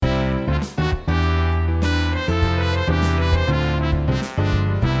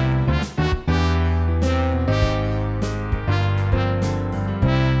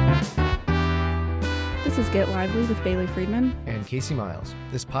Lively with Bailey Friedman and Casey Miles.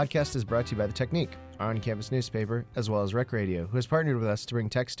 This podcast is brought to you by The Technique, our on-campus newspaper, as well as Rec Radio, who has partnered with us to bring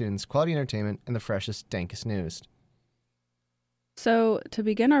tech students quality entertainment and the freshest, dankest news. So to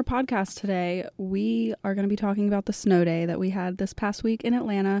begin our podcast today, we are going to be talking about the snow day that we had this past week in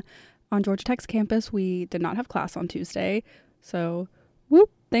Atlanta on Georgia Tech's campus. We did not have class on Tuesday, so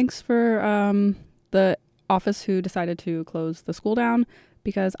thanks for the office who decided to close the school down,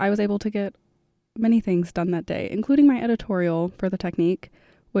 because I was able to get many things done that day, including my editorial for The Technique,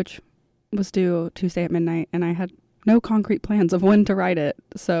 which was due Tuesday at midnight, and I had no concrete plans of when to write it.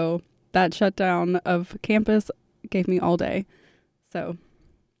 So that shutdown of campus gave me all day. So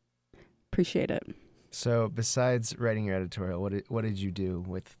appreciate it. So besides writing your editorial, what did you do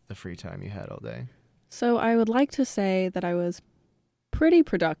with the free time you had all day? So I would like to say that I was pretty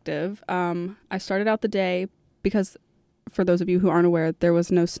productive. I started out the day because, for those of you who aren't aware, there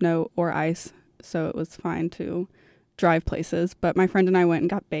was no snow or ice, so it was fine to drive places. But my friend and I went and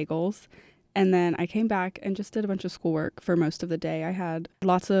got bagels, and then I came back and just did a bunch of schoolwork for most of the day. I had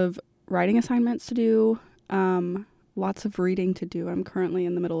lots of writing assignments to do, lots of reading to do. I'm currently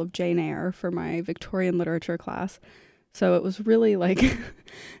in the middle of Jane Eyre for my Victorian literature class. So it was really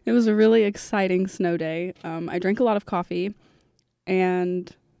it was a really exciting snow day. I drank a lot of coffee,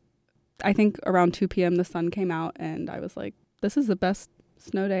 and I think around 2 p.m. the sun came out, and I was like, this is the best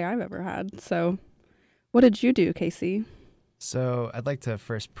snow day I've ever had. So what did you do, Casey? So I'd like to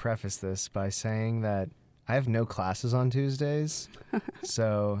first preface this by saying that I have no classes on Tuesdays.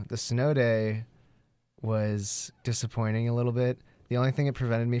 So the snow day was disappointing a little bit. The only thing it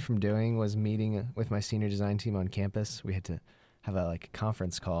prevented me from doing was meeting with my senior design team on campus. We had to have a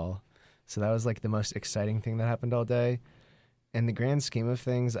conference call. So that was the most exciting thing that happened all day. In the grand scheme of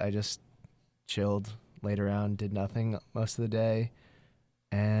things, I just chilled, laid around, did nothing most of the day.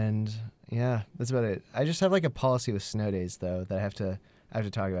 And yeah, that's about it. I just have a policy with snow days, though, that I have to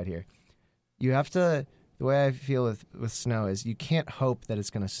talk about here. You have to, the way I feel with snow is you can't hope that it's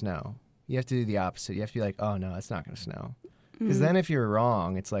going to snow. You have to do the opposite. You have to be like, oh no, it's not going to snow. Because then if you're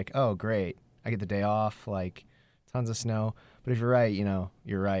wrong, it's like, oh great, I get the day off, tons of snow. But if you're right,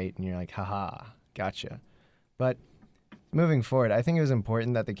 you're right, and you're like, haha, gotcha. But moving forward, I think it was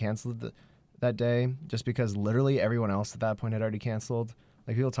important that they canceled that day, just because literally everyone else at that point had already canceled.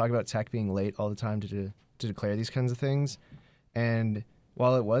 People talk about tech being late all the time to declare these kinds of things. And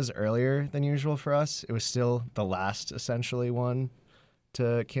while it was earlier than usual for us, it was still the last, essentially, one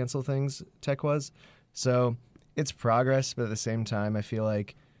to cancel things, tech was. So it's progress, but at the same time, I feel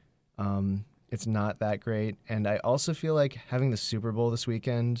like it's not that great. And I also feel like having the Super Bowl this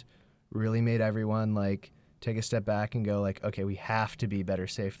weekend really made everyone take a step back and go okay, we have to be better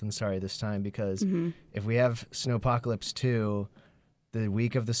safe than sorry this time, because if we have Snowpocalypse 2 the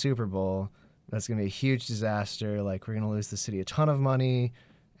week of the Super Bowl, that's going to be a huge disaster. We're going to lose the city a ton of money,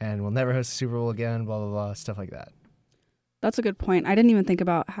 and we'll never host the Super Bowl again, blah, blah, blah, stuff like that. That's a good point. I didn't even think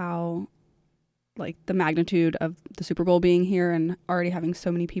about how the magnitude of the Super Bowl being here and already having so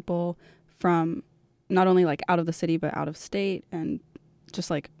many people from not only out of the city but out of state, and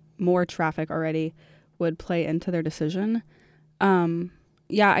just more traffic already would play into their decision.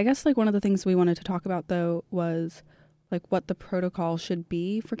 Yeah, I guess one of the things we wanted to talk about though was what the protocol should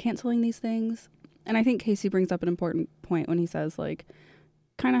be for canceling these things. And I think Casey brings up an important point when he says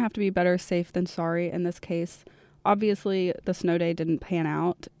kind of have to be better safe than sorry in this case. Obviously, the snow day didn't pan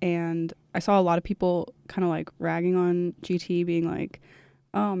out, and I saw a lot of people kind of ragging on GT, being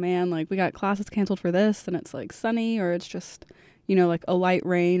oh man, we got classes canceled for this, and it's sunny, or it's just, a light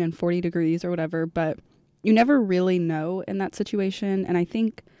rain and 40 degrees or whatever. But you never really know in that situation.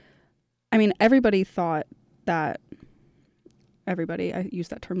 And everybody thought that, I use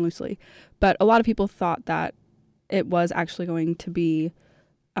that term loosely, but a lot of people thought that it was actually going to be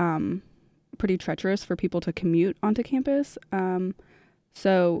pretty treacherous for people to commute onto campus.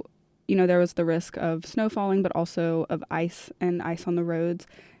 So, there was the risk of snow falling, but also of ice and ice on the roads.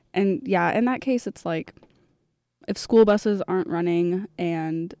 And yeah, in that case, it's if school buses aren't running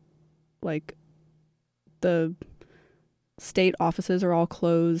and the state offices are all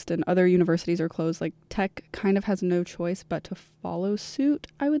closed and other universities are closed, tech kind of has no choice but to follow suit,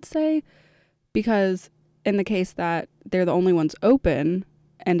 I would say, because in the case that they're the only ones open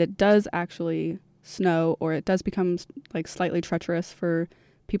and it does actually snow, or it does become slightly treacherous for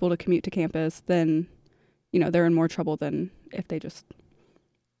people to commute to campus, then they're in more trouble than if they just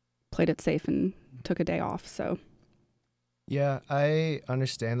played it safe and took a day off. So yeah, I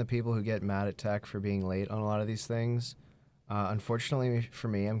understand the people who get mad at tech for being late on a lot of these things. Unfortunately for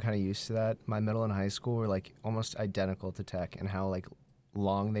me, I'm kind of used to that. My middle and high school were almost identical to tech and how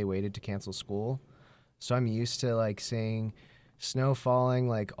long they waited to cancel school. So I'm used to like seeing snow falling,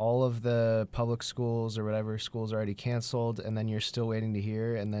 like all of the public schools or whatever schools are already canceled, and then you're still waiting to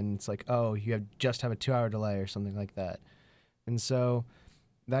hear, and then it's like, oh, just have a 2 hour delay or something like that. And so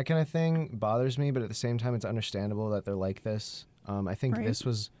that kind of thing bothers me, but at the same time, it's understandable that they're like this. I think Right. this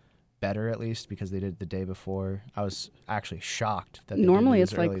was better at least because they did it the day before. I was actually shocked that they Normally did it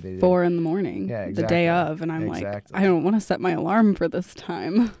it's as like early they did. 4 in the morning, Yeah, the day exactly. of, and I'm like, Exactly. I don't want to set my alarm for this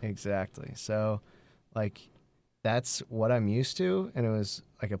time. Exactly. So, like, that's what I'm used to, and it was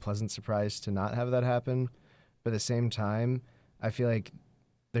like a pleasant surprise to not have that happen. But at the same time, I feel like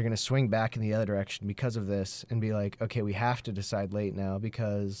they're going to swing back in the other direction because of this and be like, okay, we have to decide late now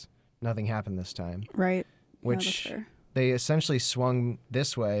because nothing happened this time. Right. Which yeah, that's fair. they essentially swung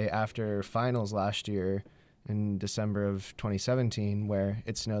this way after finals last year in December of 2017, where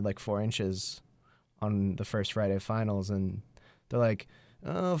it snowed like 4 inches on the first Friday of finals. And they're like,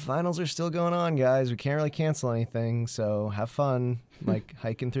 oh, finals are still going on, guys. We can't really cancel anything, so have fun, like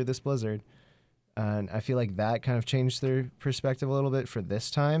hiking through this blizzard. And I feel like that kind of changed their perspective a little bit for this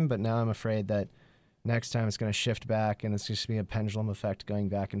time, but now I'm afraid that next time it's going to shift back and it's just going to be a pendulum effect going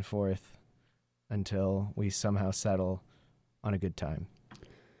back and forth until we somehow settle on a good time.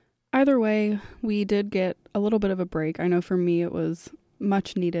 Either way, we did get a little bit of a break. I know for me it was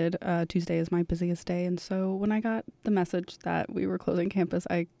much needed. Tuesday is my busiest day, and so when I got the message that we were closing campus,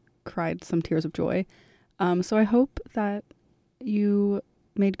 I cried some tears of joy. So I hope that you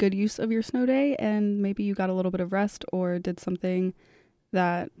made good use of your snow day and maybe you got a little bit of rest or did something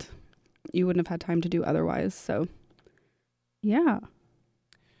that you wouldn't have had time to do otherwise. So, yeah.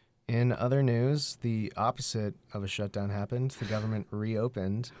 In other news, the opposite of a shutdown happened. The government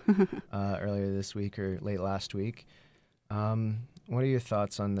reopened earlier this week or late last week. What are your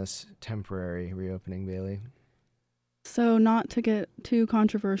thoughts on this temporary reopening, Bailey? So, not to get too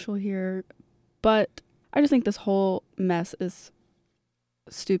controversial here, but I just think this whole mess is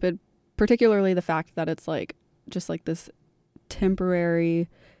stupid, particularly the fact that it's like just like this temporary,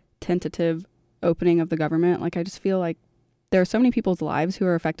 tentative opening of the government. Like, I just feel like there are so many people's lives who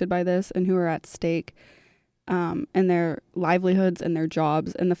are affected by this and who are at stake, and their livelihoods and their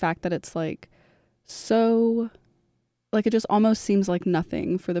jobs, and the fact that it's like so, like, it just almost seems like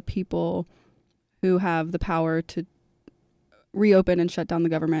nothing for the people who have the power to reopen and shut down the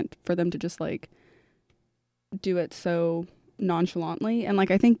government, for them to just like do it so nonchalantly. And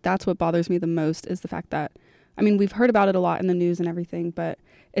like, I think that's what bothers me the most, is the fact that, I mean, we've heard about it a lot in the news and everything, but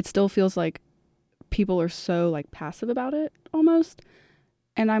it still feels like people are so like passive about it almost.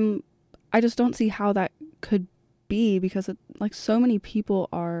 And I just don't see how that could be, because it, like, so many people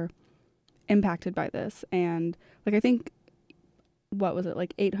are impacted by this. And like, I think, what was it,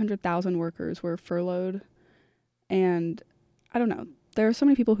 like 800,000 workers were furloughed. And I don't know, there are so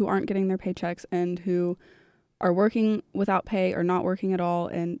many people who aren't getting their paychecks and who are working without pay or not working at all.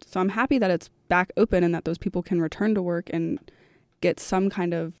 And so I'm happy that it's back open and that those people can return to work and get some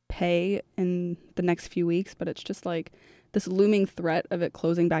kind of pay in the next few weeks. But it's just like this looming threat of it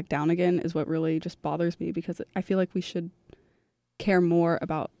closing back down again is what really just bothers me, because I feel like we should care more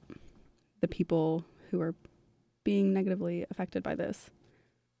about the people who are being negatively affected by this.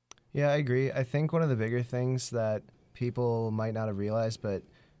 Yeah, I agree. I think one of the bigger things that people might not have realized but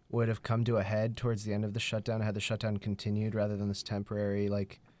would have come to a head towards the end of the shutdown, had the shutdown continued rather than this temporary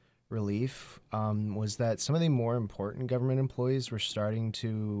like relief, was that some of the more important government employees were starting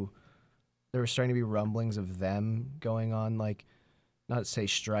to be rumblings of them going on, like, not say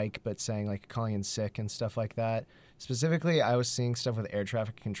strike, but saying like calling in sick and stuff like that. Specifically, I was seeing stuff with air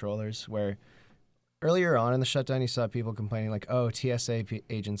traffic controllers where earlier on in the shutdown, you saw people complaining like, oh, TSA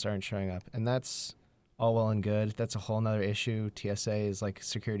agents aren't showing up. And that's all well and good. That's a whole nother issue. TSA is like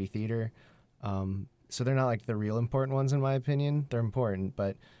security theater. So they're not like the real important ones, in my opinion. They're important,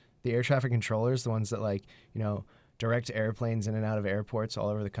 but the air traffic controllers, the ones that like, direct airplanes in and out of airports all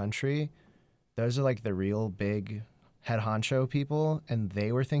over the country, those are like the real big head honcho people. And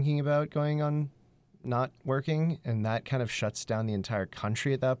they were thinking about going on not working, and that kind of shuts down the entire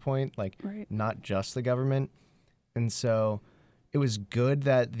country at that point, like, Right. not just the government. And so it was good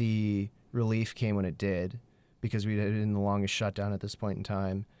that the relief came when it did, because we had been the longest shutdown at this point in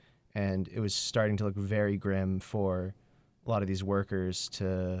time, and it was starting to look very grim for a lot of these workers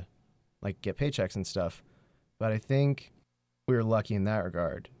to like get paychecks and stuff. But I think we were lucky in that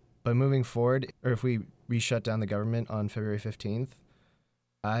regard. But moving forward, or if we re-shut down the government on February 15th,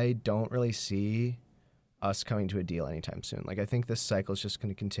 I don't really see us coming to a deal anytime soon. Like, I think this cycle is just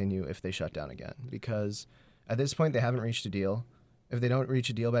going to continue if they shut down again, because at this point they haven't reached a deal. If they don't reach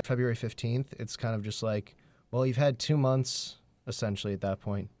a deal by February 15th, it's kind of just like, well, you've had 2 months essentially at that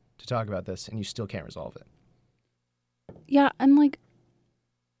point to talk about this, and you still can't resolve it. Yeah, and like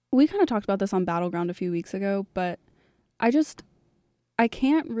we kind of talked about this on Battleground a few weeks ago, but I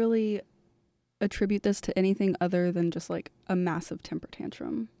can't really attribute this to anything other than just like a massive temper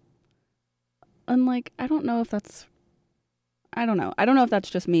tantrum. And like I don't know if that's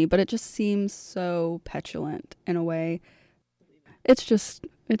just me, but it just seems so petulant in a way. It's just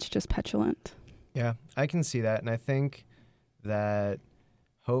petulant. Yeah, I can see that, and I think that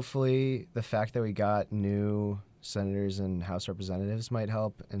hopefully the fact that we got new senators and House representatives might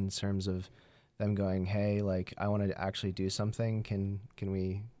help in terms of them going, hey, like, I want to actually do something. Can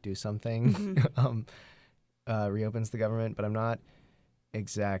we do something? Mm-hmm. Reopens the government, but I'm not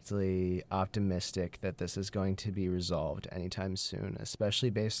exactly optimistic that this is going to be resolved anytime soon,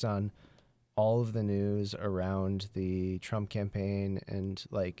 especially based on all of the news around the Trump campaign and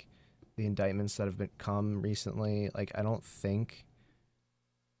like the indictments that have come recently. Like, I don't think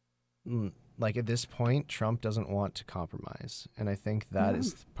like at this point, Trump doesn't want to compromise. And I think that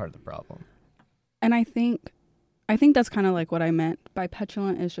is part of the problem. And I think that's kind of like what I meant by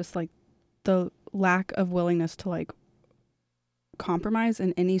petulant is just like the lack of willingness to like compromise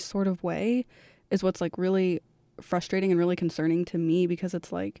in any sort of way is what's like really frustrating and really concerning to me, because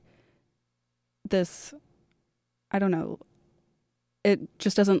it's like this, I don't know, it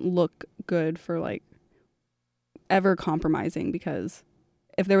just doesn't look good for like ever compromising, because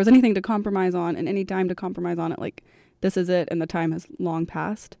if there was anything to compromise on and any time to compromise on it, like this is it, and the time has long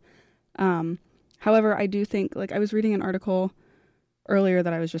passed. However, I do think, like I was reading an article earlier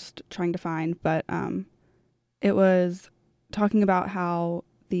that I was just trying to find, but it was talking about how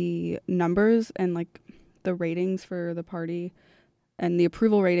the numbers and like the ratings for the party and the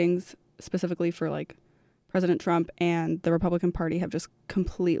approval ratings specifically for like President Trump and the Republican Party have just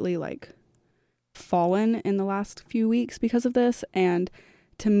completely like fallen in the last few weeks because of this. And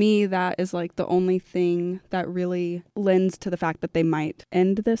to me, that is like the only thing that really lends to the fact that they might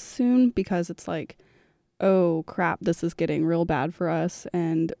end this soon, because it's like, oh crap, this is getting real bad for us.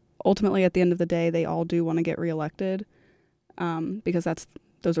 And ultimately at the end of the day, they all do want to get reelected, because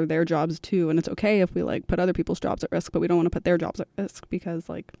those are their jobs too. And it's okay if we like put other people's jobs at risk, but we don't want to put their jobs at risk because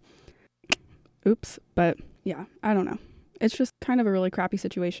like, oops. But yeah, I don't know. It's just kind of a really crappy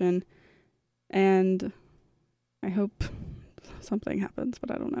situation. And I hope something happens, but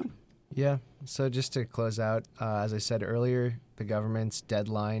I don't know. Yeah. So just to close out, as I said earlier, the government's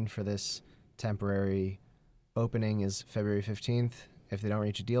deadline for this temporary opening is February 15th. If they don't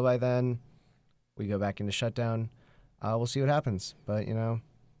reach a deal by then, we go back into shutdown. We'll see what happens. But, you know,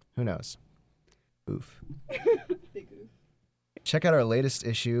 who knows? Oof. Check out our latest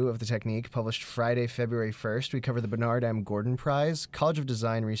issue of The Technique, published Friday, February 1st. We cover the Bernard M. Gordon Prize, College of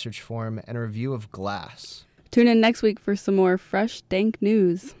Design Research Forum, and a review of Glass. Tune in next week for some more fresh, dank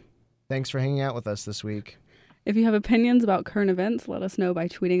news. Thanks for hanging out with us this week. If you have opinions about current events, let us know by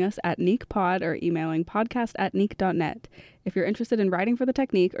tweeting us at NeekPod or emailing podcast@neek.net. If you're interested in writing for The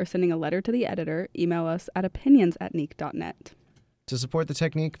Technique or sending a letter to the editor, email us at opinions@neek.net. To support The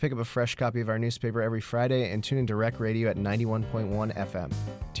Technique, pick up a fresh copy of our newspaper every Friday and tune into Rec Radio at 91.1 FM.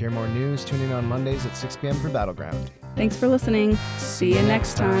 To hear more news, tune in on Mondays at 6 p.m. for Battleground. Thanks for listening. See you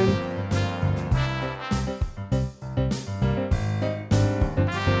next time.